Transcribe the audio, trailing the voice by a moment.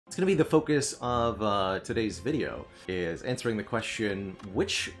It's going to be the focus of today's video, is answering the question,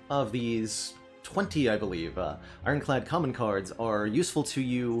 which of these 20, I believe, Ironclad common cards are useful to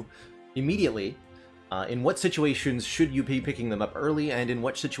you immediately? In what situations should you be picking them up early, and in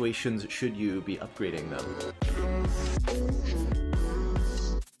what situations should you be upgrading them?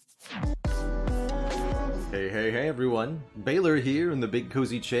 Hey everyone, Baylor here in the big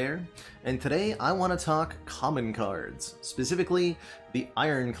cozy chair, and today I want to talk common cards, specifically the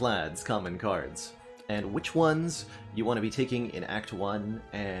Ironclad's common cards, and which ones you want to be taking in Act 1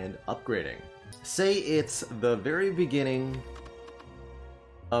 and upgrading. Say it's the very beginning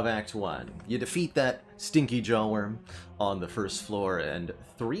of Act 1. You defeat that stinky jawworm on the first floor and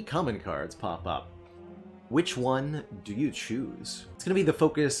 3 common cards pop up. Which one do you choose? It's going to be the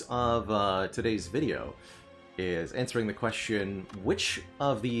focus of today's video, is answering the question, which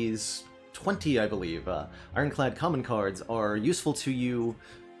of these 20, I believe, Ironclad common cards are useful to you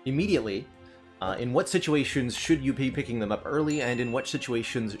immediately? In what situations should you be picking them up early, and in what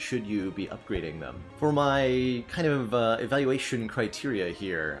situations should you be upgrading them? For my kind of evaluation criteria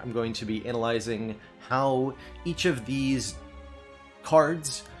here, I'm going to be analyzing how each of these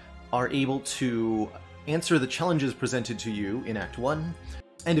cards are able to answer the challenges presented to you in Act 1,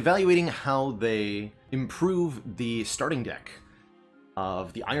 and evaluating how they improve the starting deck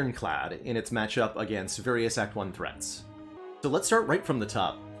of the Ironclad in its matchup against various Act 1 threats. So let's start right from the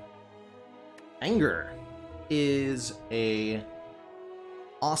top. Anger is a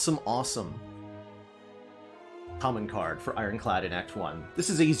awesome common card for Ironclad in Act 1. This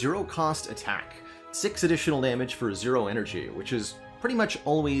is a 0-cost attack, 6 additional damage for 0 energy, which is pretty much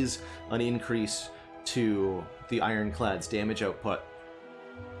always an increase to the Ironclad's damage output.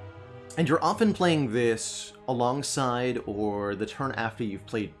 And you're often playing this alongside or the turn after you've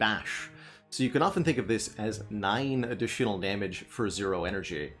played Bash, so you can often think of this as 9 additional damage for 0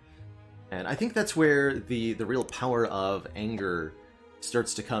 energy. And I think that's where the real power of Anger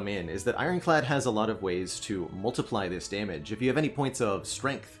starts to come in, is that Ironclad has a lot of ways to multiply this damage. If you have any points of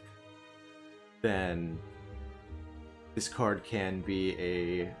strength, then this card can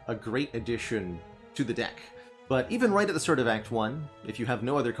be a great addition to the deck. But even right at the start of Act 1, if you have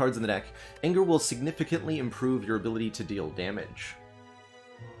no other cards in the deck, Anger will significantly improve your ability to deal damage.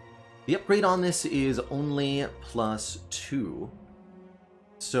 The upgrade on this is only +2,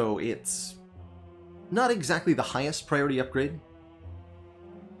 so it's not exactly the highest priority upgrade.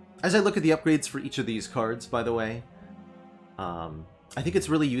 As I look at the upgrades for each of these cards, by the way, I think it's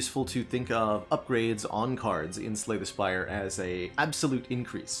really useful to think of upgrades on cards in Slay the Spire as an absolute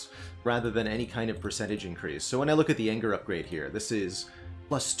increase, rather than any kind of percentage increase. So when I look at the Anger upgrade here, this is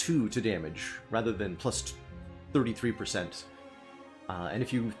 +2 to damage, rather than +33%. And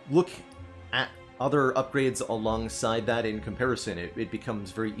if you look at other upgrades alongside that in comparison, it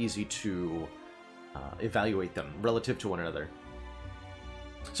becomes very easy to evaluate them relative to one another.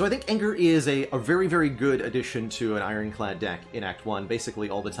 So I think Anger is a very, very good addition to an Ironclad deck in Act 1, basically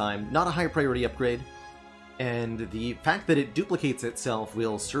all the time. Not a high priority upgrade, and the fact that it duplicates itself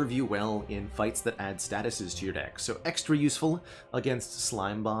will serve you well in fights that add statuses to your deck. So extra useful against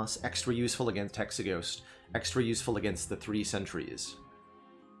Slime Boss, extra useful against Hexaghost, extra useful against the 3 Sentries.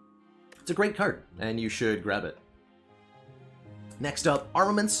 It's a great card, and you should grab it. Next up,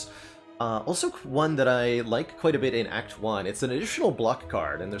 Armaments. Also one that I like quite a bit in Act 1. It's an additional block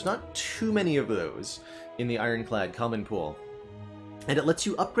card, and there's not too many of those in the Ironclad common pool. And it lets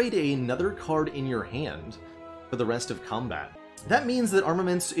you upgrade another card in your hand for the rest of combat. That means that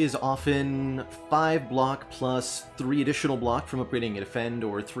Armaments is often 5 block plus 3 additional block from upgrading a defend,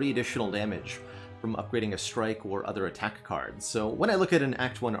 or 3 additional damage from upgrading a strike or other attack cards. So when I look at an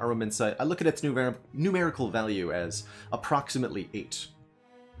Act 1 Armaments, I look at its numerical value as approximately 8.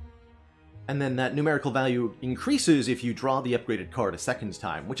 And then that numerical value increases if you draw the upgraded card a second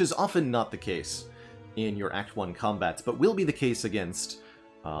time, which is often not the case in your Act 1 combats, but will be the case against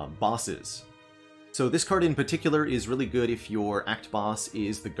bosses. So this card in particular is really good if your Act boss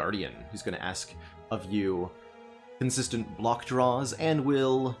is the Guardian, who's going to ask of you consistent block draws, and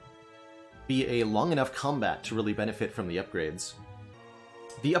will be a long enough combat to really benefit from the upgrades.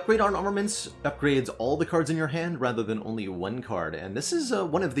 The upgrade on Armaments upgrades all the cards in your hand rather than only one card, and this is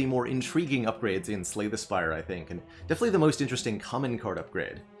one of the more intriguing upgrades in Slay the Spire, I think, and definitely the most interesting common card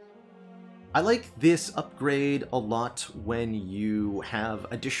upgrade. I like this upgrade a lot when you have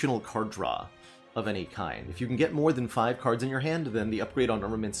additional card draw of any kind. If you can get more than 5 cards in your hand, then the upgrade on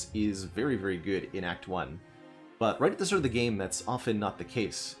Armaments is very, very good in Act 1. But right at the start of the game, that's often not the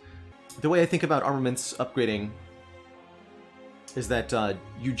case. The way I think about Armaments upgrading is that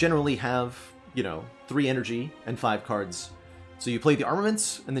you generally have, 3 energy and 5 cards So you play the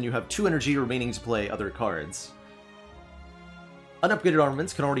Armaments, and then you have 2 energy remaining to play other cards. Unupgraded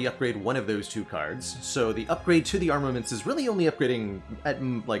Armaments can already upgrade one of those 2 cards, so the upgrade to the Armaments is really only upgrading at,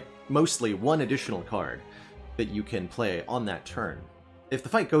 like, mostly 1 additional card that you can play on that turn. If the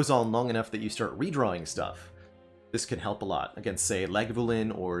fight goes on long enough that you start redrawing stuff, this can help a lot against, say,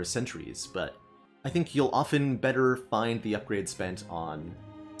 Lagavulin or Sentries, but I think you'll often better find the upgrade spent on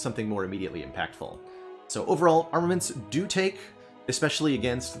something more immediately impactful. So overall, Armaments do take, especially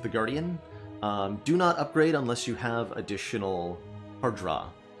against the Guardian. Do not upgrade unless you have additional card draw,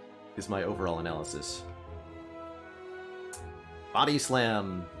 is my overall analysis. Body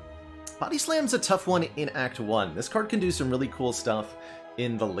Slam. Body Slam's a tough one in Act 1. This card can do some really cool stuff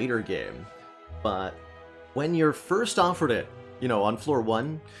in the later game, but when you're first offered it, you know, on floor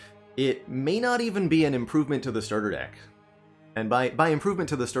 1, it may not even be an improvement to the starter deck. And by improvement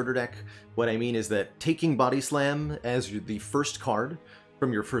to the starter deck, what I mean is that taking Body Slam as the first card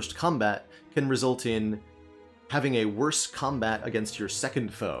from your first combat can result in having a worse combat against your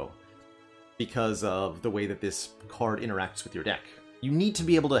second foe because of the way that this card interacts with your deck. You need to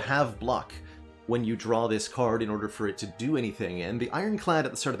be able to have block when you draw this card in order for it to do anything, and the Ironclad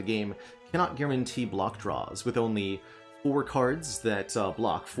at the start of the game cannot guarantee block draws, with only 4 cards that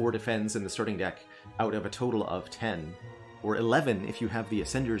block, 4 defends in the starting deck out of a total of 10, or 11 if you have the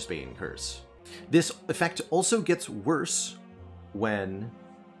Ascender's Bane curse. This effect also gets worse when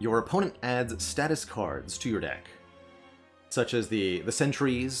your opponent adds status cards to your deck, such as the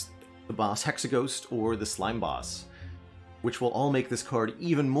Sentries, the boss Hexaghost, or the Slime Boss, which will all make this card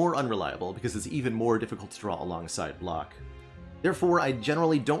even more unreliable because it's even more difficult to draw alongside block. Therefore, I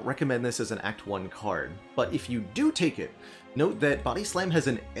generally don't recommend this as an Act 1 card, but if you do take it, note that Body Slam has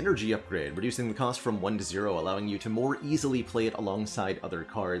an energy upgrade, reducing the cost from 1 to 0, allowing you to more easily play it alongside other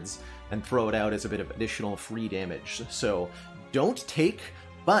cards and throw it out as a bit of additional free damage. So don't take,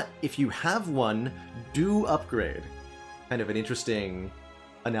 but if you have one, do upgrade. Kind of an interesting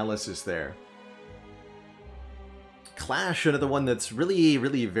analysis there. Clash, another one that's really,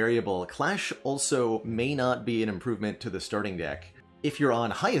 really variable. Clash also may not be an improvement to the starting deck if you're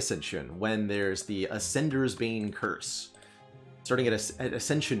on High Ascension, when there's the Ascender's Bane curse. Starting at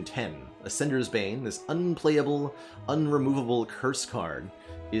Ascension 10, Ascender's Bane, this unplayable, unremovable curse card,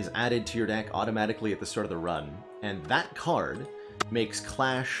 is added to your deck automatically at the start of the run, and that card makes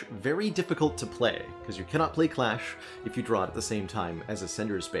Clash very difficult to play, because you cannot play Clash if you draw it at the same time as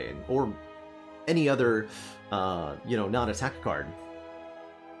Ascender's Bane, or any other, non-attack card.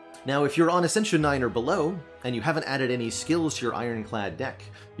 Now, if you're on Ascension 9 or below, and you haven't added any skills to your Ironclad deck,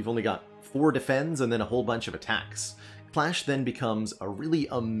 you've only got 4 defends and then a whole bunch of attacks, Clash then becomes a really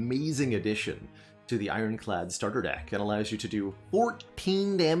amazing addition to the Ironclad starter deck and allows you to do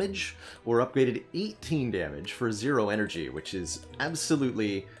 14 damage or upgraded 18 damage for 0 energy, which is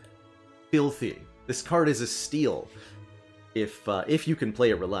absolutely filthy. This card is a steal if you can play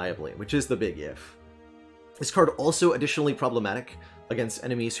it reliably, which is the big if. This card also additionally problematic against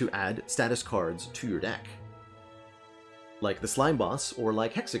enemies who add status cards to your deck, like the Slime Boss or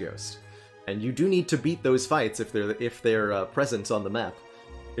like Hexaghost. And you do need to beat those fights if they're present on the map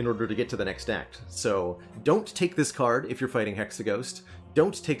in order to get to the next act. So don't take this card if you're fighting Hexaghost,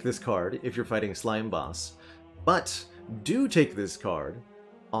 don't take this card if you're fighting Slime Boss, but do take this card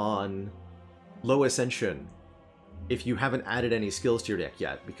on Low Ascension if you haven't added any skills to your deck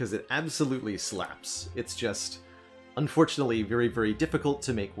yet, because it absolutely slaps. It's just, unfortunately, very, very difficult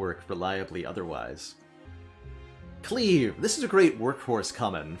to make work reliably otherwise. Cleave. This is a great workhorse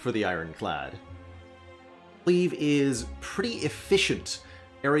common for the Ironclad. Cleave is pretty efficient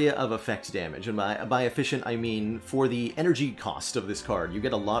area of effect damage, and by efficient I mean for the energy cost of this card. You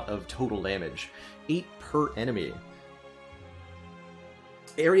get a lot of total damage, 8 per enemy.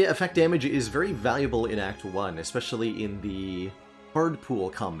 Area effect damage is very valuable in Act 1, especially in the hard pool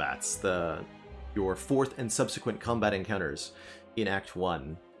combats. Your 4th and subsequent combat encounters in Act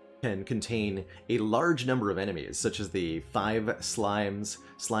 1 can contain a large number of enemies, such as the 5 Slimes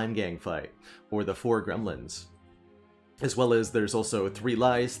Slime Gang fight, or the 4 Gremlins. As well as there's also 3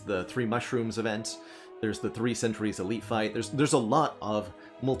 Lies, the 3 Mushrooms event, there's the 3 Sentries Elite fight, there's a lot of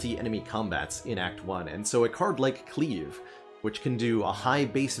multi-enemy combats in Act 1, and so a card like Cleave, which can do a high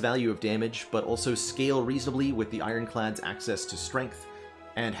base value of damage, but also scale reasonably with the Ironclad's access to strength,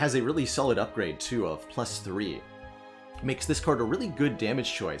 and has a really solid upgrade too of +3. Makes this card a really good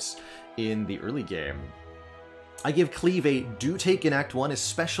damage choice in the early game. I give Cleave a do take in Act 1,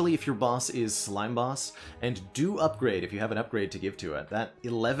 especially if your boss is Slime Boss, and do upgrade if you have an upgrade to give to it. That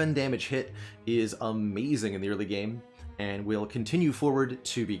 11 damage hit is amazing in the early game, and will continue forward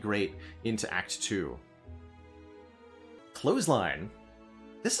to be great into Act 2. Clothesline.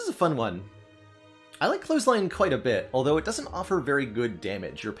 This is a fun one. I like Clothesline quite a bit, although it doesn't offer very good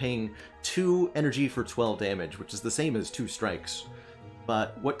damage. You're paying 2 energy for 12 damage, which is the same as 2 strikes.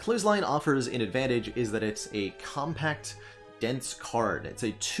 But what Clothesline offers in advantage is that it's a compact, dense card. It's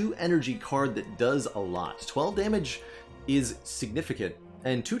a 2 energy card that does a lot. 12 damage is significant,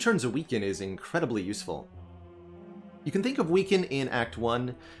 and 2 turns of Weaken is incredibly useful. You can think of Weaken in Act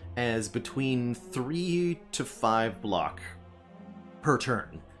 1 as between 3 to 5 block per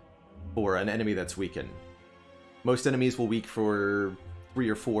turn for an enemy that's weakened. Most enemies will weak for 3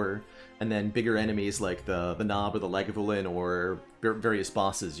 or 4, and then bigger enemies like the Knob or the Lagavulin or various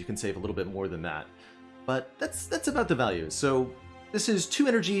bosses, you can save a little bit more than that. But that's about the value. So this is 2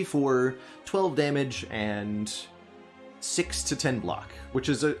 energy for 12 damage and 6 to 10 block, which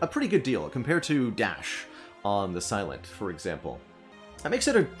is a pretty good deal compared to Dash on the Silent, for example. That makes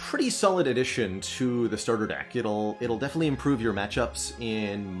it a pretty solid addition to the starter deck. It'll definitely improve your matchups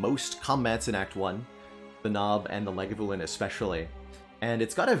in most combats in Act 1, the Knob and the Lagavulin especially. And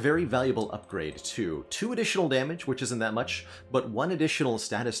it's got a very valuable upgrade too. 2 additional damage, which isn't that much, but 1 additional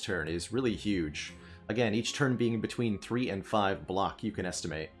status turn is really huge. Again, each turn being between 3 and 5 block, you can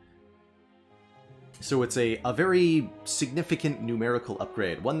estimate. So it's a very significant numerical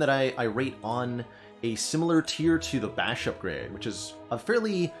upgrade, one that I rate on a similar tier to the Bash upgrade, which is a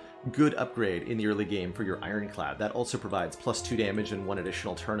fairly good upgrade in the early game for your Ironclad. That also provides +2 damage and 1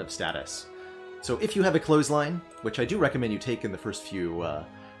 additional turn of status. So if you have a Clothesline, which I do recommend you take in the first few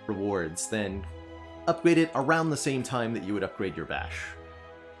rewards, then upgrade it around the same time that you would upgrade your Bash.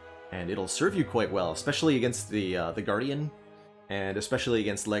 And it'll serve you quite well, especially against the Guardian, and especially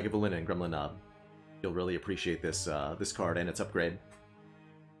against Lagavulin and Gremlin Knob. You'll really appreciate this card and its upgrade.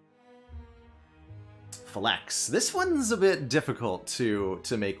 Flex. This one's a bit difficult to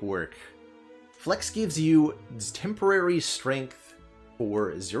make work. Flex gives you temporary strength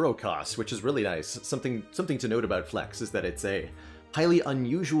for 0 cost, which is really nice. Something to note about Flex is that it's a highly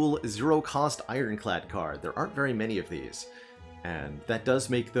unusual 0 cost Ironclad card. There aren't very many of these, and that does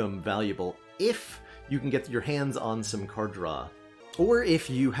make them valuable if you can get your hands on some card draw, or if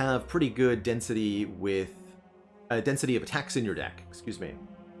you have pretty good density with density of attacks in your deck. Excuse me.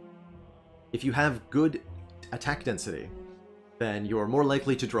 If you have good attack density, then you're more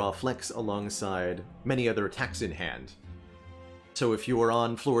likely to draw Flex alongside many other attacks in hand. So if you are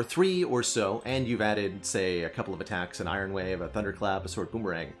on floor 3 or so, and you've added, say, a couple of attacks, an Iron Wave, a Thunderclap, a Sword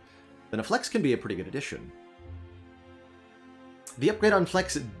Boomerang, then a Flex can be a pretty good addition. The upgrade on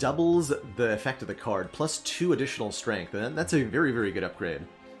Flex doubles the effect of the card, plus 2 additional strength, and that's a very, very good upgrade.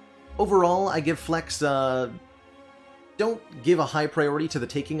 Overall, I give Flex don't give a high priority to the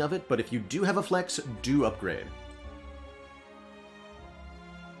taking of it, but if you do have a Flex, do upgrade.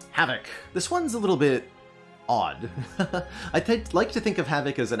 Havoc. This one's a little bit odd. I'd like to think of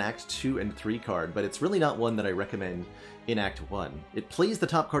Havoc as an Act 2 and 3 card, but it's really not one that I recommend in Act 1. It plays the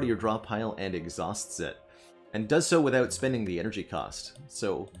top card of your draw pile and exhausts it, and does so without spending the energy cost.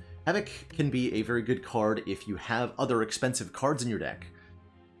 So Havoc can be a very good card if you have other expensive cards in your deck,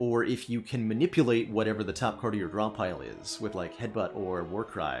 or if you can manipulate whatever the top card of your draw pile is, with like Headbutt or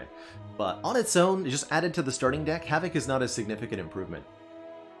Warcry. But on its own, just added to the starting deck, Havoc is not a significant improvement.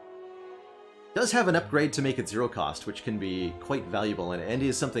 It does have an upgrade to make it 0 cost, which can be quite valuable and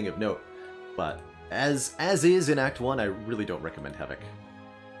is something of note. But as is in Act 1, I really don't recommend Havoc.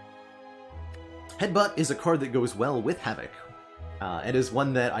 Headbutt is a card that goes well with Havoc, and is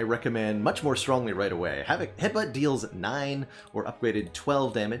one that I recommend much more strongly right away. Headbutt deals 9 or upgraded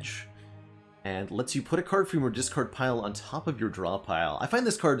 12 damage, and lets you put a card from your discard pile on top of your draw pile. I find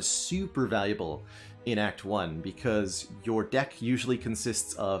this card super valuable in Act 1 because your deck usually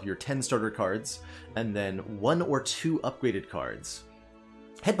consists of your 10 starter cards and then 1 or 2 upgraded cards.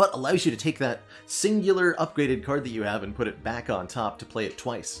 Headbutt allows you to take that singular upgraded card that you have and put it back on top to play it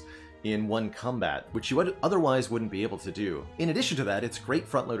twice in one combat, which you otherwise wouldn't be able to do. In addition to that, it's great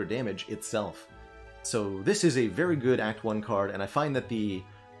front-loader damage itself. So this is a very good Act 1 card, and I find that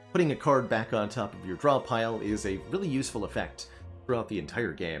putting a card back on top of your draw pile is a really useful effect throughout the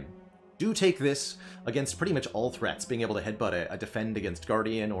entire game. Do take this against pretty much all threats. Being able to headbutt a defend against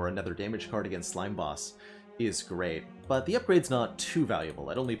Guardian or another damage card against Slime Boss is great, but the upgrade's not too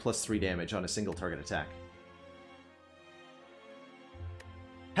valuable at only +3 damage on a single target attack.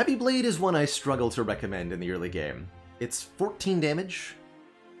 Heavy Blade is one I struggle to recommend in the early game. It's 14 damage,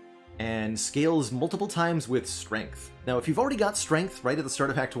 and scales multiple times with Strength. Now, if you've already got Strength right at the start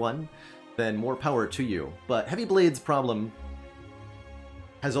of Act 1, then more power to you. But Heavy Blade's problem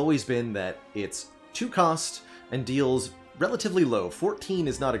has always been that it's 2 cost and deals relatively low. 14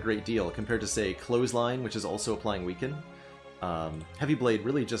 is not a great deal compared to, say, Clothesline, which is also applying Weaken. Heavy Blade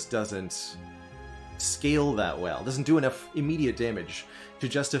really just doesn't scale that well, doesn't do enough immediate damage to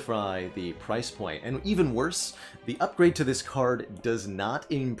justify the price point. And even worse, the upgrade to this card does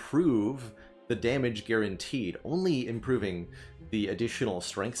not improve the damage guaranteed, only improving the additional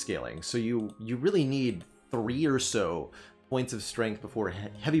strength scaling. So you really need 3 or so points of strength before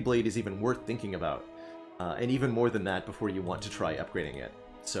Heavy Blade is even worth thinking about, and even more than that before you want to try upgrading it.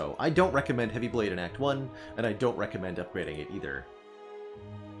 So I don't recommend Heavy Blade in Act 1, and I don't recommend upgrading it either.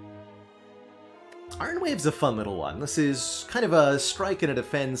 Iron Wave's a fun little one. This is kind of a strike and a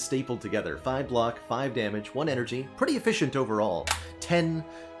defend stapled together. 5 block, 5 damage, 1 energy. Pretty efficient overall. 10,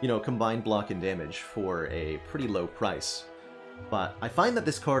 combined block and damage for a pretty low price. But I find that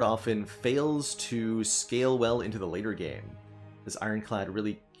this card often fails to scale well into the later game. This Ironclad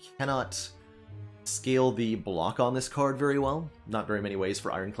really cannot scale the block on this card very well. Not very many ways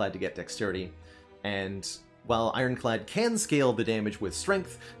for Ironclad to get dexterity. And while Ironclad can scale the damage with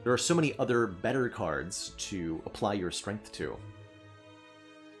strength, there are so many other better cards to apply your strength to.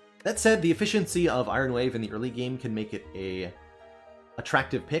 That said, the efficiency of Iron Wave in the early game can make it a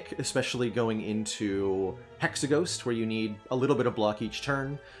attractive pick, especially going into Hexaghost, where you need a little bit of block each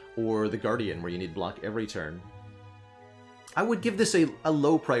turn, or the Guardian, where you need block every turn. I would give this a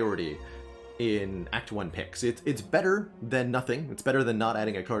low priority in Act 1 picks. It's better than nothing. It's better than not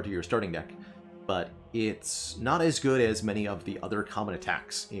adding a card to your starting deck, but it's not as good as many of the other common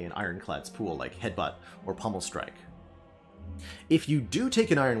attacks in Ironclad's pool, like Headbutt or Pommel Strike. If you do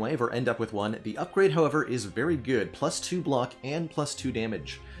take an Iron Wave or end up with one, the upgrade, however, is very good. +2 block and +2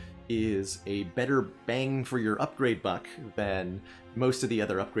 damage is a better bang for your upgrade buck than most of the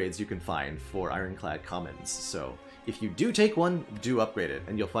other upgrades you can find for Ironclad commons. So if you do take one, do upgrade it,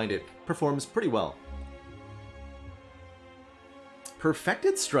 and you'll find it performs pretty well.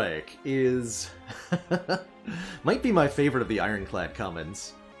 Perfected Strike is might be my favorite of the Ironclad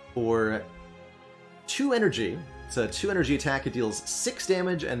commons. For 2 energy, it's a 2 energy attack. It deals 6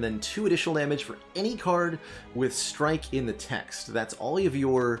 damage and then 2 additional damage for any card with Strike in the text. That's all of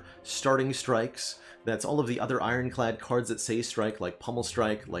your starting strikes. That's all of the other Ironclad cards that say Strike, like Pommel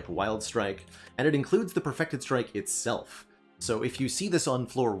Strike, like Wild Strike, and it includes the Perfected Strike itself. So if you see this on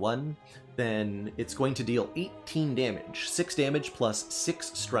floor 1, then it's going to deal 18 damage. 6 damage plus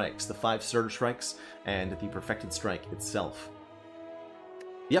 6 strikes, the 5 starter strikes, and the Perfected Strike itself.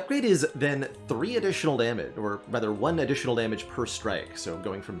 The upgrade is then 3 additional damage, or rather 1 additional damage per strike, so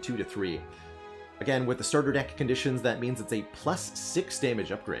going from 2 to 3. Again, with the starter deck conditions, that means it's a +6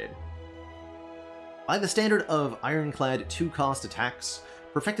 damage upgrade. By the standard of Ironclad 2-cost attacks,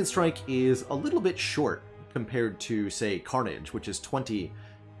 Perfected Strike is a little bit short compared to, say, Carnage, which is 20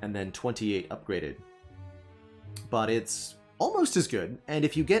 and then 28 upgraded. But it's almost as good, and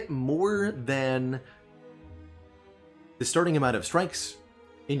if you get more than the starting amount of strikes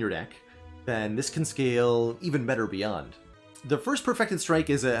in your deck, then this can scale even better beyond. The first Perfected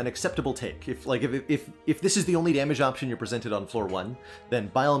Strike is an acceptable take. If this is the only damage option you're presented on floor 1, then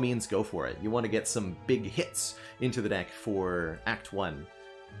by all means go for it. You want to get some big hits into the deck for Act 1.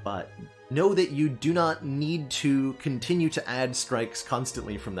 But know that you do not need to continue to add strikes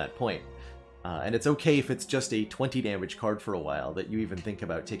constantly from that point. And it's okay if it's just a 20 damage card for a while that you even think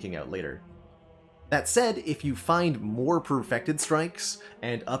about taking out later. That said, if you find more Perfected Strikes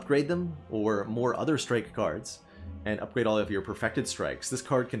and upgrade them, or more other strike cards, and upgrade all of your Perfected Strikes, this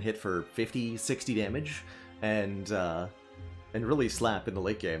card can hit for 50, 60 damage, and really slap in the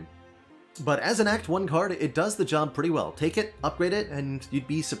late game. But as an Act 1 card, it does the job pretty well. Take it, upgrade it, and you'd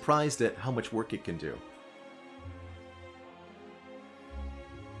be surprised at how much work it can do.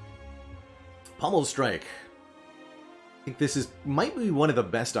 Pommel Strike. I think this might be one of the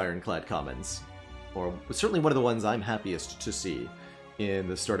best Ironclad commons, or certainly one of the ones I'm happiest to see in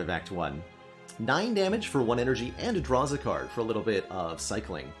the start of Act 1. 9 damage for 1 energy, and it draws a card for a little bit of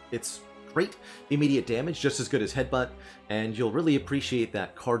cycling. It's great immediate damage, just as good as Headbutt, and you'll really appreciate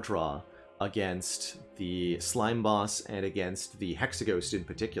that card draw against the Slime Boss and against the Hexaghost in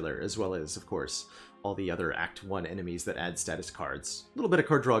particular, as well as, of course, all the other Act 1 enemies that add status cards. A little bit of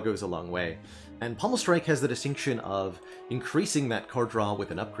card draw goes a long way, and Pommel Strike has the distinction of increasing that card draw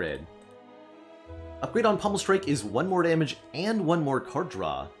with an upgrade. Upgrade on Pommel Strike is 1 more damage and 1 more card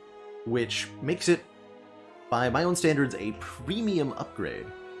draw, which makes it, by my own standards, a premium upgrade.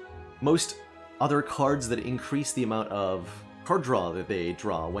 Most other cards that increase the amount of card draw that they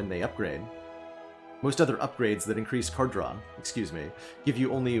draw when they upgrade, most other upgrades that increase card draw, give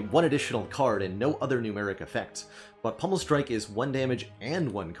you only 1 additional card and no other numeric effect. But Pommel Strike is 1 damage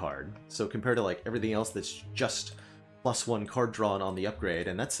and 1 card, so compared to like everything else that's just +1 card drawn on the upgrade,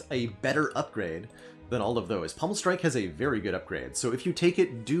 and that's a better upgrade than all of those. Pommel Strike has a very good upgrade, so if you take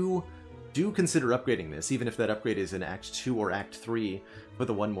it, do consider upgrading this, even if that upgrade is in Act 2 or Act 3 with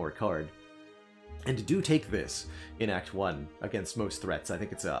a 1 more card. And do take this in Act 1 against most threats. I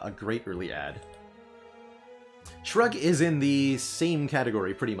think it's a great early add. Shrug is in the same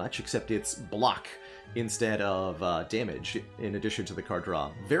category pretty much, except it's block instead of damage in addition to the card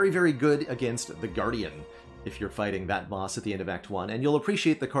draw. Very, very good against the Guardian if you're fighting that boss at the end of Act 1, and you'll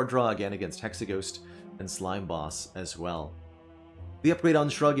appreciate the card draw again against Hexaghost and Slime Boss as well. The upgrade on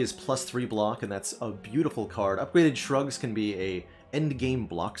Shrug is +3 block, and that's a beautiful card. Upgraded Shrugs can be a endgame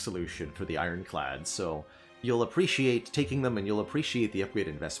block solution for the Ironclad, so you'll appreciate taking them and you'll appreciate the upgrade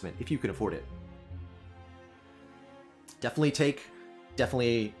investment if you can afford it.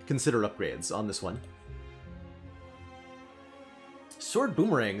 Definitely consider upgrades on this one. Sword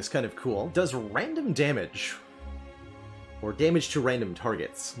Boomerang is kind of cool. Does random damage, or damage to random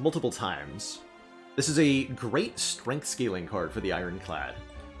targets, multiple times. This is a great strength scaling card for the Ironclad,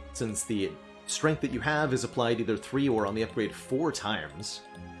 since the strength that you have is applied either 3 or on the upgrade 4 times.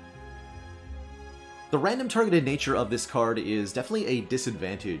 The random targeted nature of this card is definitely a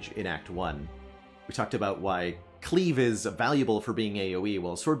disadvantage in Act 1. We talked about why Cleave is valuable for being AoE,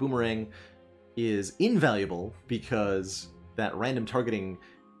 while Sword Boomerang is invaluable because that random targeting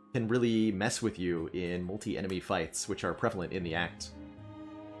can really mess with you in multi-enemy fights, which are prevalent in the Act.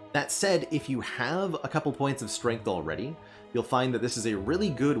 That said, if you have a couple points of strength already, you'll find that this is a really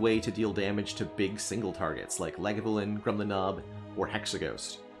good way to deal damage to big single targets like Lagavulin, Gremlin Nob, or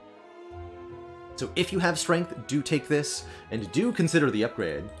Hexaghost. So if you have strength, do take this, and do consider the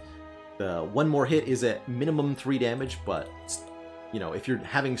upgrade. The 1 more hit is at minimum 3 damage, but you know, if you're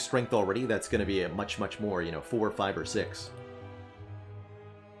having strength already, that's going to be a much more, 4, 5, or 6.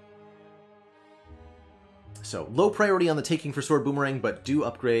 So, low priority on the taking for Sword Boomerang, but do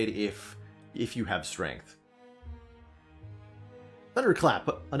upgrade if you have strength. Thunderclap,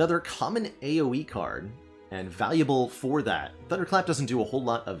 another common AoE card, and valuable for that. Thunderclap doesn't do a whole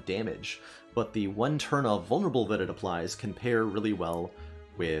lot of damage, but the 1 turn of vulnerable that it applies can pair really well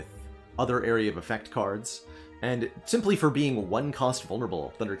with other area of effect cards. And simply for being 1 cost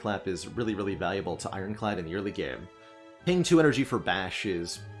vulnerable, Thunderclap is really valuable to Ironclad in the early game. Paying 2 energy for Bash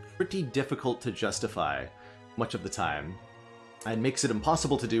is pretty difficult to justify much of the time, and makes it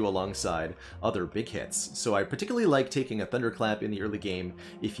impossible to do alongside other big hits. So I particularly like taking a Thunderclap in the early game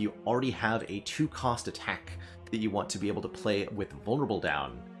if you already have a 2-cost attack that you want to be able to play with vulnerable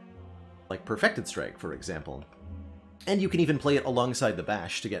down, like Perfected Strike, for example. And you can even play it alongside the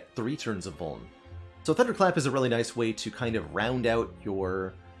Bash to get 3 turns of Vuln. So Thunderclap is a really nice way to kind of round out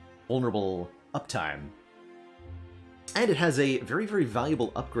your vulnerable uptime. And it has a very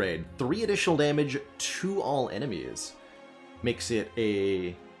valuable upgrade. 3 additional damage to all enemies. Makes it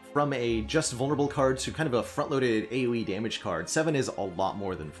from a just vulnerable card to kind of a front-loaded AoE damage card. 7 is a lot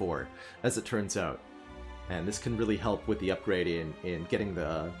more than 4, as it turns out. And this can really help with the upgrade in getting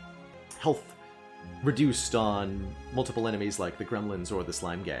the health reduced on multiple enemies like the Gremlins or the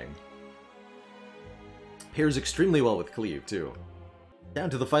Slime Gang. Pairs extremely well with Cleave, too. Down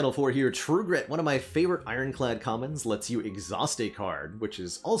to the final 4 here. True Grit, one of my favorite Ironclad commons, lets you exhaust a card, which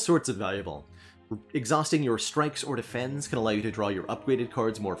is all sorts of valuable. Exhausting your strikes or defends can allow you to draw your upgraded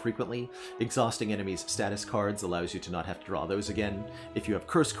cards more frequently. Exhausting enemies' status cards allows you to not have to draw those again. If you have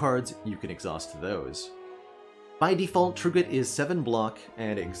curse cards, you can exhaust those. By default, True Grit is 7 block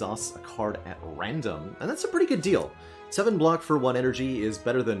and exhausts a card at random, and that's a pretty good deal. 7 block for 1 energy is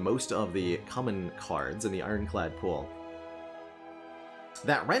better than most of the common cards in the Ironclad pool.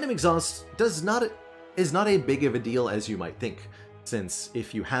 That random exhaust is not a big of a deal as you might think, since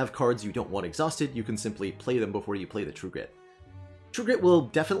if you have cards you don't want exhausted, you can simply play them before you play the True Grit. True Grit will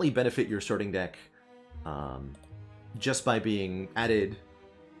definitely benefit your starting deck just by being added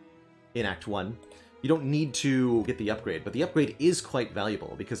in Act 1. You don't need to get the upgrade, but the upgrade is quite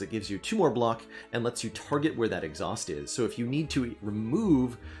valuable because it gives you 2 more block and lets you target where that exhaust is. So if you need to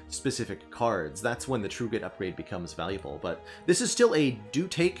remove specific cards, that's when the True Grit upgrade becomes valuable. But this is still a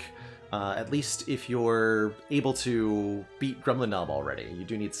do-take, at least if you're able to beat Gremlin Nob already. You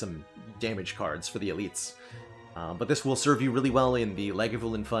do need some damage cards for the elites. But this will serve you really well in the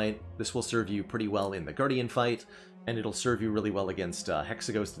Lagavulin fight, this will serve you pretty well in the Guardian fight, and it'll serve you really well against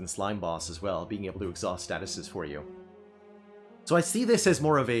Hexaghost and Slime Boss as well, being able to exhaust statuses for you. So I see this as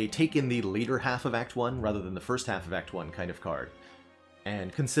more of a take in the later half of Act 1 rather than the first half of Act 1 kind of card,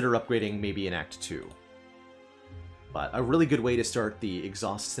 and consider upgrading maybe in Act 2. But a really good way to start the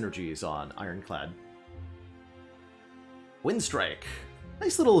exhaust synergies on Ironclad. Wind Strike.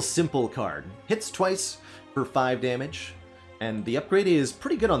 Nice little simple card. Hits twice for 5 damage. And the upgrade is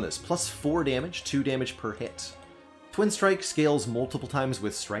pretty good on this, plus 4 damage, 2 damage per hit. Twin Strike scales multiple times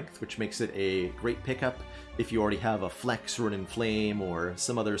with Strength, which makes it a great pickup if you already have a Flex or an Inflame or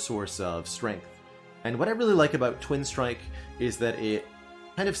some other source of Strength. And what I really like about Twin Strike is that it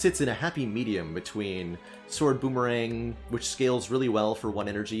kind of sits in a happy medium between Sword Boomerang, which scales really well for 1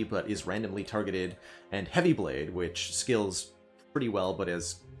 energy but is randomly targeted, and Heavy Blade, which scales pretty well but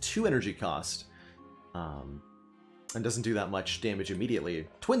has 2 energy cost. And doesn't do that much damage immediately.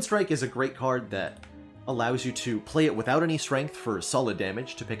 Twin Strike is a great card that allows you to play it without any strength for solid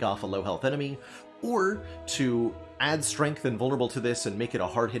damage to pick off a low health enemy, or to add strength and vulnerable to this and make it a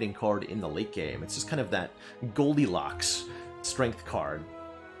hard-hitting card in the late game. It's just kind of that Goldilocks strength card.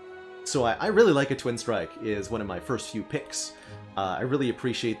 So I really like a Twin Strike, is one of my first few picks. I really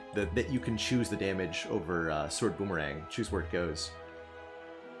appreciate that you can choose the damage over Sword Boomerang, choose where it goes.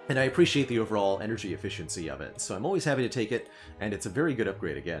 And I appreciate the overall energy efficiency of it, so I'm always happy to take it, and it's a very good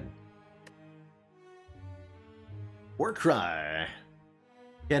upgrade again. Warcry.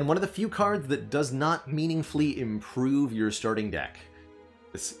 Again, one of the few cards that does not meaningfully improve your starting deck.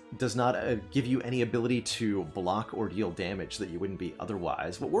 This does not give you any ability to block or deal damage that you wouldn't be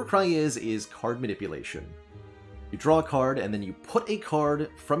otherwise. What Warcry is card manipulation. You draw a card, and then you put a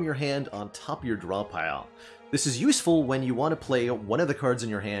card from your hand on top of your draw pile. This is useful when you want to play one of the cards in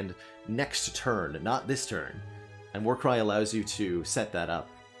your hand next turn, not this turn. And Warcry allows you to set that up.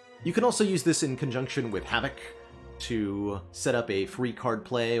 You can also use this in conjunction with Havoc to set up a free card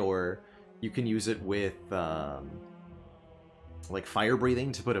play, or you can use it with like Fire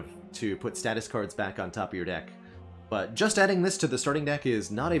Breathing to put status cards back on top of your deck. But just adding this to the starting deck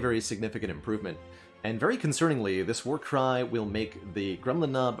is not a very significant improvement. And very concerningly, this Warcry will make the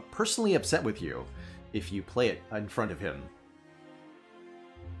Gremlin Knob personally upset with you if you play it in front of him.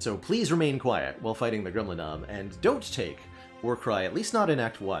 So please remain quiet while fighting the Gremlin Knob, and don't take Warcry, at least not in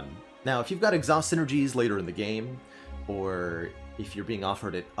Act 1. Now, if you've got exhaust synergies later in the game, or if you're being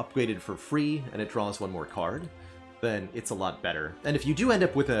offered it upgraded for free and it draws 1 more card, then it's a lot better. And if you do end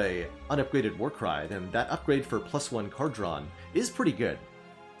up with a unupgraded Warcry, then that upgrade for +1 card drawn is pretty good.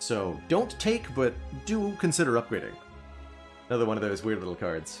 So don't take, but do consider upgrading. Another one of those weird little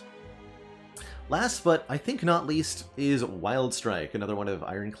cards. Last, but I think not least, is Wild Strike, another one of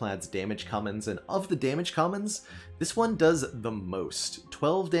Ironclad's damage commons, and of the damage commons, this one does the most.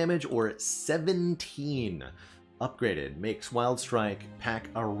 12 damage or 17 upgraded makes Wild Strike pack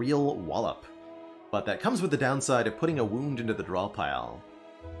a real wallop. But that comes with the downside of putting a wound into the draw pile.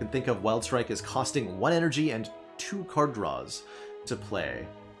 You can think of Wild Strike as costing 1 energy and 2 card draws to play.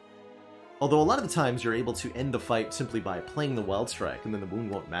 Although a lot of the times you're able to end the fight simply by playing the Wild Strike, and then the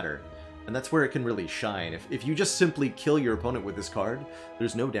wound won't matter. And that's where it can really shine. If you just simply kill your opponent with this card,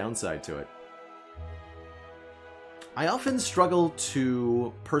 there's no downside to it. I often struggle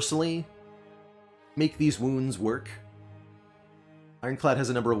to, personally, make these wounds work. Ironclad has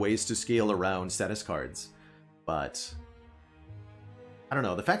a number of ways to scale around status cards, but I don't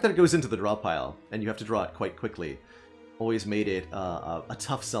know, the fact that it goes into the draw pile, and you have to draw it quite quickly, always made it a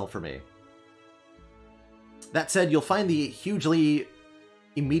tough sell for me. That said, you'll find the hugely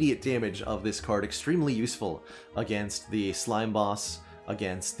immediate damage of this card extremely useful against the Slime Boss,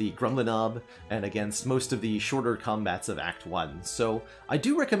 against the Gremlin Knob, and against most of the shorter combats of Act 1. So I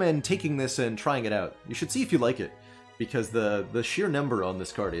do recommend taking this and trying it out. You should see if you like it, because the sheer number on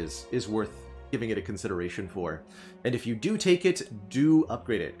this card is worth giving it a consideration for. And if you do take it, do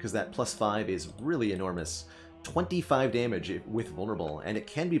upgrade it, because that +5 is really enormous. 25 damage with Vulnerable, and it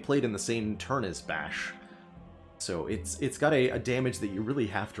can be played in the same turn as Bash. So it's got a damage that you really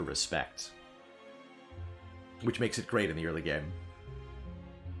have to respect, which makes it great in the early game.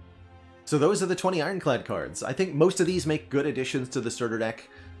 So those are the 20 Ironclad cards. I think most of these make good additions to the starter deck.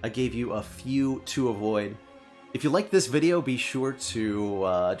 I gave you a few to avoid. If you liked this video, be sure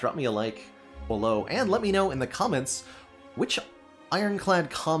to drop me a like below, and let me know in the comments which Ironclad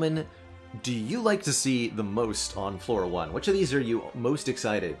common do you like to see the most on floor 1? Which of these are you most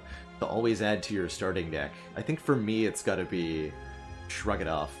excited to always add to your starting deck? I think for me it's got to be Shrug It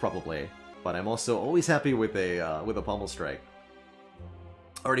Off, probably. But I'm also always happy with a Pommel Strike.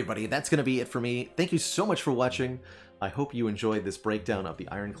 Alrighty, buddy, that's going to be it for me. Thank you so much for watching. I hope you enjoyed this breakdown of the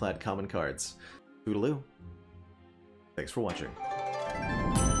Ironclad common cards. Toodaloo. Thanks for watching.